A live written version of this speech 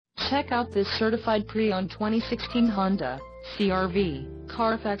Check out this certified pre-owned 2016 Honda CR-V.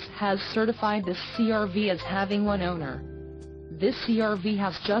 Carfax has certified this CR-V as having one owner. This CR-V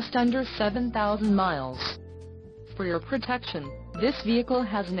has just under 7,000 miles. For your protection, this vehicle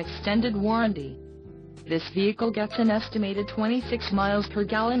has an extended warranty. This vehicle gets an estimated 26 miles per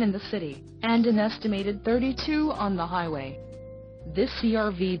gallon in the city, and an estimated 32 on the highway. This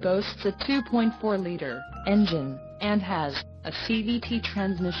CR-V boasts a 2.4-liter engine, and has a CVT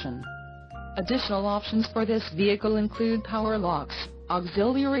transmission. Additional options for this vehicle include power locks,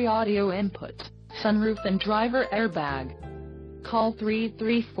 auxiliary audio input, sunroof and driver airbag. Call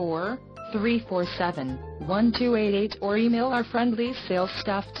 334-347-1288 or email our friendly sales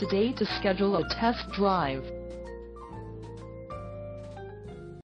staff today to schedule a test drive.